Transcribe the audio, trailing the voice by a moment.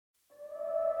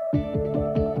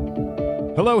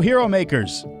Hello, Hero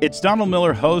Makers. It's Donald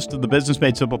Miller, host of the Business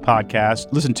Made Simple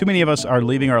podcast. Listen, too many of us are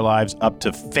leaving our lives up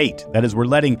to fate. That is, we're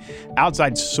letting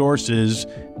outside sources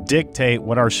dictate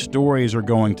what our stories are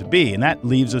going to be. And that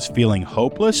leaves us feeling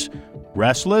hopeless,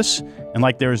 restless, and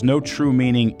like there is no true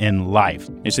meaning in life.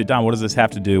 You say, Don, what does this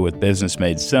have to do with Business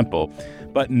Made Simple?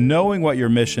 But knowing what your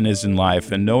mission is in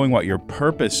life and knowing what your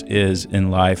purpose is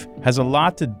in life has a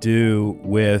lot to do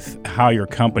with how your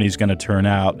company's going to turn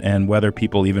out and whether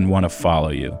people even want to follow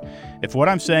you. If what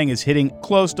I'm saying is hitting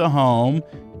close to home,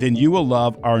 then you will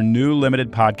love our new limited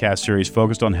podcast series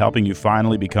focused on helping you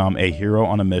finally become a hero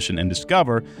on a mission and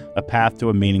discover a path to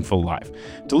a meaningful life.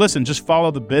 To listen, just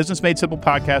follow the Business Made Simple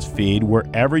podcast feed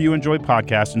wherever you enjoy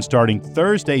podcasts, and starting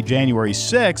Thursday, January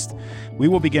 6th, we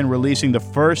will begin releasing the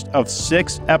first of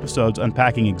 6 episodes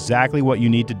unpacking exactly what you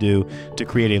need to do to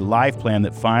create a life plan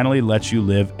that finally lets you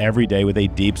live every day with a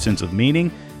deep sense of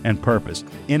meaning and purpose.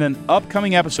 In an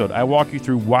upcoming episode, I walk you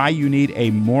through why you need a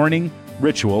morning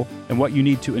ritual and what you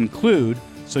need to include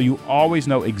so you always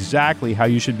know exactly how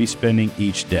you should be spending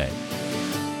each day.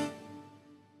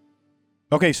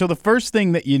 Okay, so the first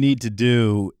thing that you need to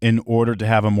do in order to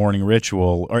have a morning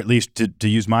ritual, or at least to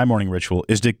use my morning ritual,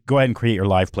 is to go ahead and create your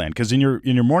life plan. Because in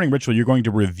your morning ritual, you're going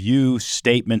to review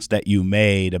statements that you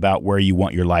made about where you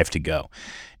want your life to go.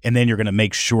 And then you're going to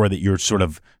make sure that you're sort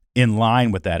of in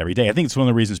line with that every day. I think it's one of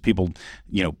the reasons people,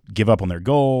 give up on their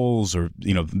goals, or,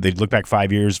 they look back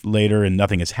 5 years later and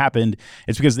nothing has happened.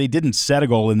 It's because they didn't set a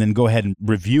goal and then go ahead and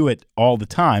review it all the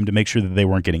time to make sure that they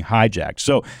weren't getting hijacked.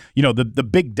 So, the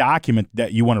big document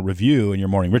that you want to review in your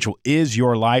morning ritual is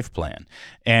your life plan.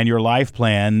 And your life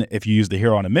plan, if you use the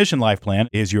Hero on a Mission life plan,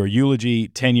 is your eulogy,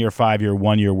 10-year, 5-year,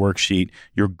 1-year worksheet,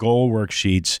 your goal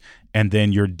worksheets, and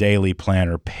then your daily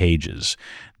planner pages.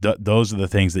 Those are the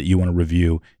things that you want to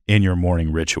review in your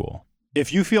morning ritual.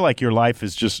 If you feel like your life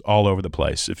is just all over the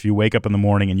place, if you wake up in the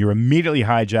morning and you're immediately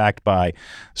hijacked by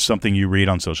something you read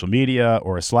on social media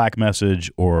or a Slack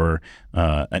message or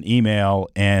an email,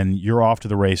 and you're off to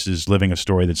the races living a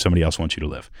story that somebody else wants you to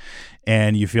live,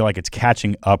 and you feel like it's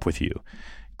catching up with you,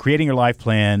 creating your life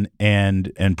plan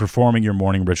and performing your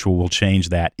morning ritual will change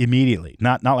that immediately.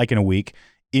 Not like in a week,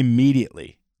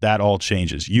 immediately. That all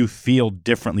changes. You feel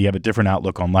differently. You have a different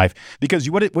outlook on life because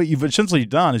what you've essentially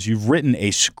done is you've written a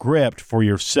script for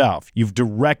yourself. You've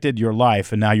directed your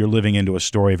life, and now you're living into a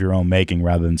story of your own making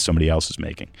rather than somebody else's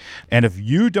making. And if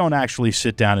you don't actually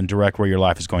sit down and direct where your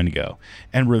life is going to go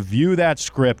and review that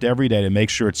script every day to make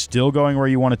sure it's still going where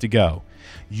you want it to go,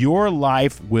 your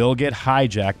life will get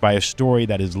hijacked by a story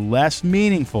that is less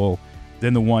meaningful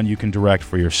than the one you can direct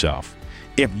for yourself.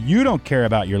 If you don't care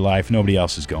about your life, nobody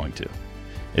else is going to.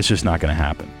 It's just not going to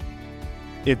happen.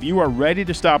 If you are ready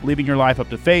to stop leaving your life up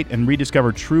to fate and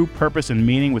rediscover true purpose and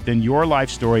meaning within your life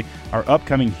story, our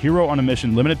upcoming Hero on a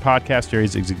Mission limited podcast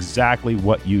series is exactly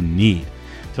what you need.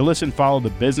 To listen, follow the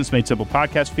Business Made Simple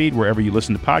podcast feed wherever you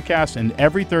listen to podcasts, and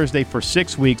every Thursday for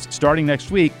 6 weeks, starting next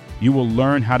week, you will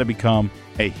learn how to become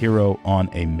a hero on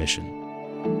a mission.